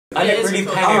I look really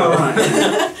pale. Alright.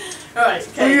 Alright,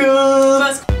 okay.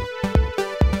 First.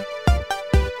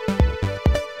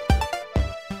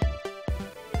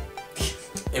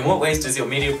 In what ways does your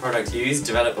media product use,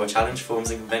 develop or challenge forms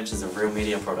and conventions of real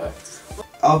media products?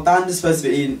 Our band is supposed to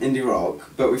be indie rock,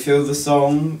 but we feel the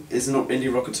song is not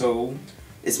indie rock at all.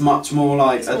 It's much more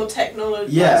like it's more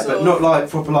technology. Yeah, but not like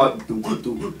proper like but more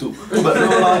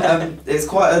like it's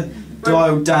quite a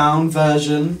dialed down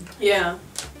version. Yeah.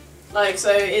 Like,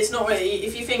 so it's not really,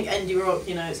 if you think indie rock,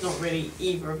 you know, it's not really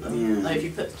either of them. Yeah. Like, if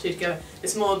you put the two together,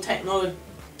 it's more techno,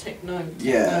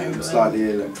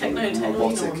 slightly electronic and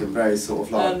robotic and very sort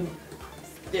of like...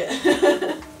 yeah.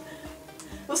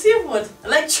 What's the other word?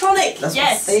 Electronic! That's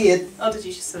yes! what I said. Oh, did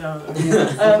you just say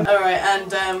that? Alright,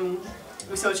 and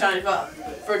we saw a challenge, but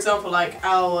for example, like,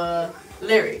 our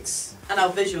lyrics and our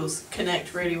visuals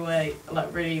connect really well.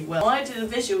 Why do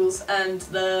the visuals and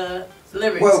the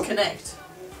lyrics connect?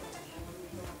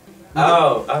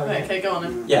 Oh, right, okay, go on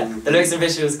then. Yeah, the lyrics and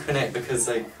visuals connect because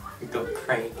like we've got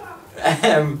Craig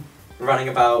running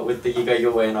about with the "you go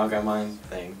your way and I'll go mine"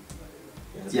 thing.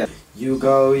 Yeah. You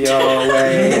go your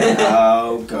way,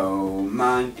 I'll go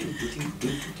mine.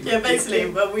 Yeah, basically,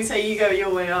 when we say you go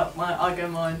your way up, I go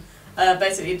mine.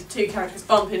 Basically, the two characters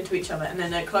bump into each other and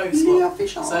then their clothes swap.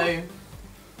 So,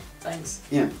 thanks.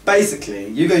 Yeah, basically,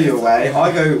 you go your way,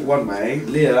 I go one way,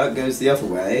 Leah goes the other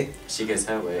way. She goes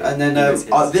her way. And then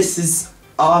this is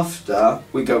after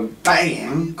we go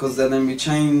bang, because then we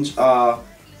change our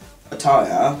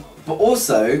attire. But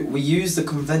also, we use the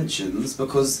conventions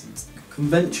because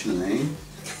conventionally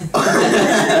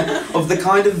of the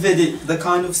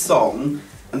kind of song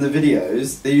and the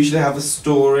videos, they usually have a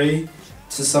story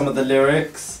to some of the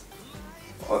lyrics.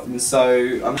 And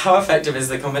so, how effective is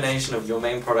the combination of your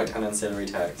main product and ancillary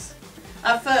tags?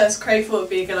 At first, Craig thought it would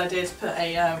be a good idea to put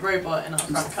a robot in our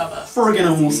front cover.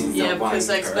 Friggin' awesome. Yeah, because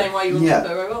they explain why you want to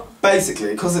put a robot.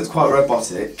 Basically, because it's quite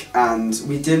robotic, and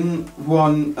we didn't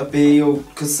want a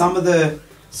because some of the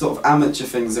sort of amateur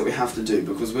things that we have to do,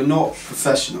 because we're not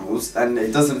professionals, and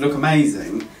it doesn't look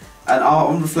amazing, and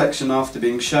on reflection after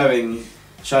being shown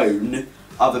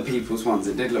other people's ones,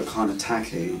 it did look kind of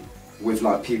tacky, with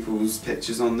like people's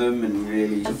pictures on them and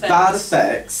really bad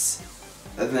effects,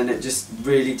 and then it just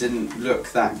really didn't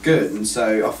look that good. And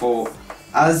so I thought,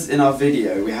 as in our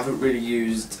video we haven't really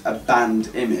used a band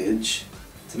image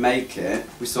to make it,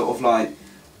 we sort of like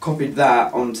copied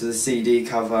that onto the CD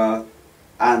cover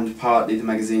and partly the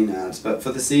magazine ads. But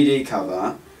for the CD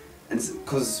cover, and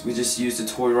because we just used a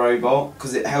toy robot,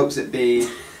 because it helps it be,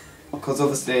 because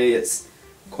obviously it's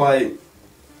quite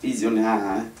easy on your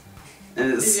hair.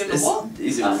 And it's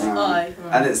easy on your hair.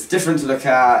 And it's different to look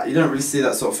at, you don't really see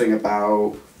that sort of thing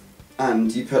about,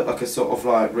 and you put like a sort of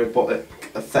like robotic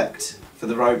effect for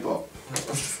the robot.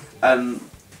 And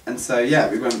so yeah,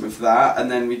 we went with that, and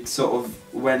then we sort of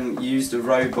used a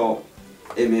robot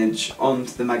image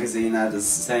onto the magazine ad at the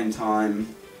same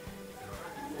time.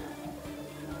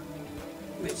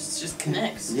 Which just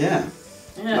connects. Yeah.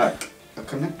 Like a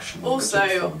connection.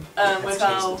 Also,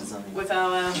 with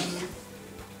our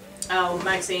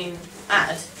magazine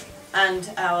ad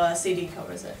and our CD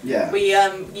cover, is it? Yeah. We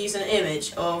used an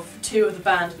image of two of the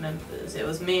band members. It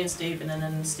was me and Stephen, and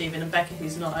then Stephen and Becca,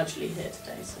 who's not actually here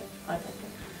today. So hi,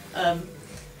 Becca.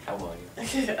 How are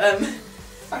you?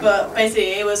 But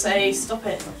basically, it was a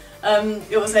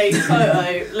it was a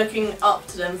photo looking up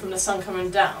to them from the sun coming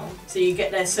down, so you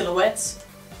get their silhouettes,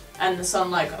 and the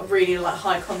sun like really like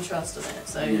high contrast on it.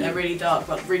 So they're really dark,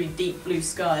 but really deep blue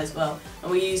sky as well. And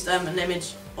we used an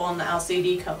image on our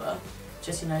CD cover,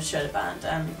 just show the band,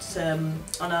 and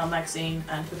on our magazine,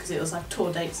 and because it was like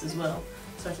tour dates as well.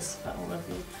 So I just put all over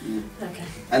you. Okay.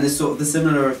 And there's sort of the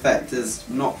similar effect is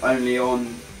not only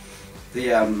on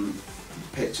the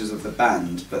pictures of the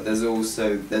band, but there's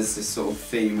this sort of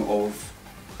theme of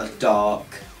a dark,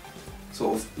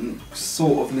 sort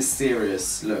of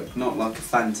mysterious look, not like a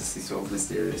fantasy sort of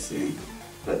mysterious thing,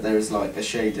 but there is like a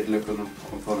shaded look upon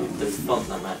it. The font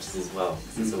that matches as well.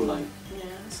 It's all like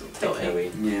sort of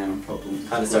dotty. Yeah, probably.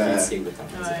 Kind of stuff you'd see with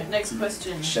that. Alright, next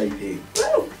question. Shapy.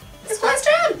 Woo! Next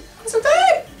question! What's the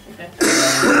thing? Okay.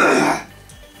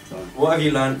 What have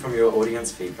you learned from your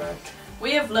audience feedback?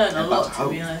 We have learned a lot, to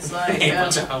be honest. Like,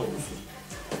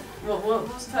 what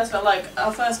was the first one? Like,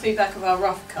 our first feedback of our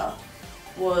rough cut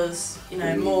was,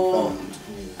 more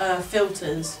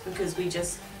filters, because we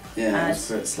just had...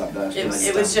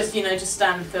 It was just, just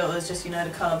standard filters, just,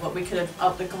 the colour, but we could have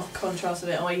upped the contrast of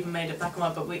it or even made it black and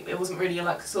white, but it wasn't really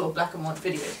like sort of black and white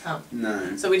video.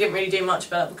 No. So we didn't really do much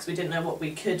about it because we didn't know what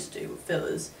we could do with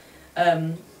filters.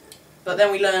 But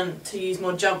then we learned to use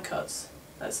more jump cuts.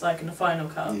 That's like in the final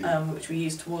cut, which we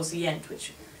used towards the end,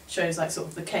 which shows like sort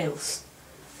of the chaos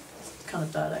kind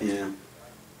of dialect. Yeah,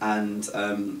 and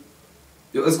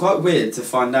it was quite weird to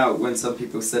find out when some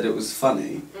people said it was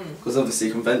funny, because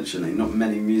obviously conventionally not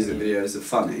many music videos are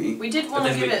funny. We did want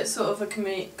to give it sort of a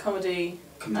comedy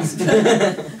Comedic.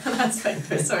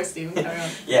 aspect. Sorry, Stephen, carry on.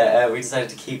 Yeah, we decided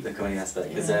to keep the comedy aspect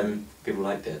because people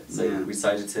liked it. So Yeah. we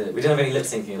decided to. We didn't have any lip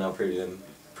syncing in our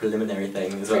preliminary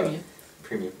thing as well.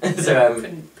 Premium. So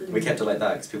we kept it like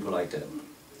that because people liked it.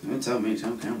 Don't tell me,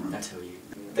 tell camera. I tell you.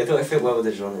 They thought it fit well with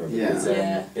the genre because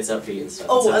it's upbeat and stuff.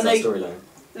 Oh, and and that storyline.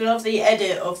 I love the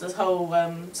edit of the whole.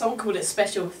 Someone called it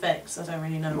special effects. I don't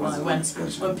really know why. When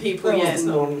people, it's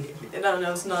not. No,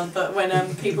 there was none. But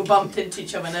when people bumped into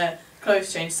each other and their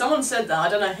clothes changed. Someone said that. I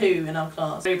don't know who in our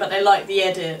class. But they liked the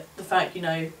edit. The fact you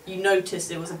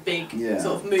noticed it was a big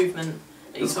sort of movement.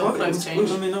 That you saw clothes change.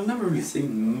 I mean, I've never really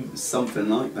seen something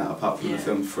like that apart from the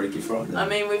film Freaky Friday. I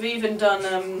mean, we've even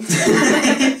done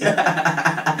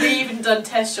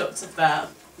test shots of that,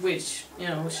 which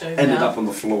will show. Ended up on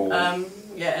the floor.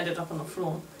 Ended up on the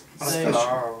floor.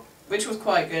 So, which was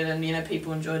quite good, and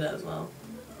people enjoyed it as well.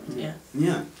 Yeah.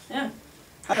 Yeah. Yeah.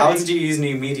 How did you use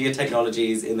new media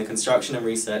technologies in the construction and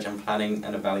research and planning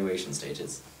and evaluation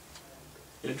stages?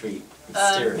 You look really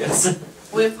mysterious.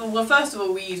 Well, first of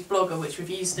all, we used Blogger, which we've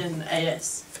used in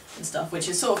AS and stuff, which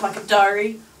is sort of like a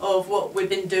diary of what we've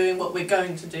been doing, what we're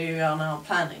going to do on our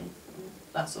planning,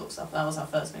 that sort of stuff. That was our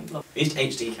first thing, Blogger. We used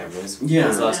HD cameras. Yeah.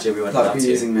 Because last year we weren't like allowed we're to.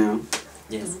 using now.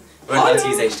 Yes. We weren't allowed to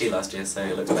use HD last year, so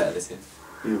it looked better this year.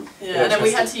 Yeah, and then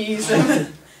we had to use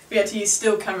we had to use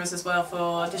still cameras as well for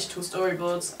our digital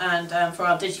storyboards and for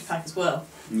our digipack as well,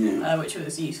 which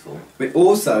was useful. We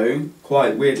also,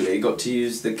 quite weirdly, got to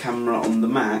use the camera on the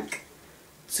Mac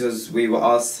because we were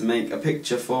asked to make a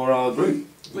picture for our group.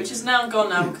 Which is now gone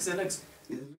now because it looks...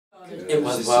 It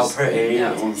was well pretty.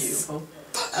 Yeah, it was beautiful.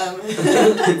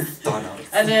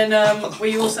 And then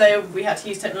we had to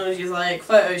use technologies like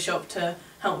Photoshop to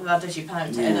help with our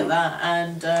digipack to edit that,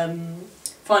 and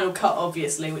Final Cut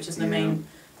obviously, which is the main,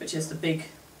 which is the big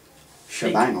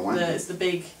shebang. It's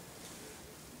the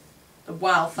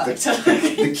wow factor.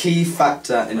 The key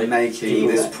factor in making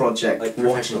this project like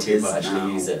professional people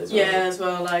actually use it as well. Yeah, as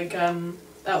well. Like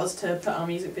that was to put our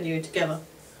music video together.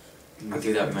 And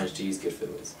through that we managed to use good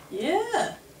filters.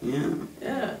 Yeah. Yeah.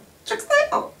 Yeah. Check that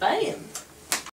out. Bam.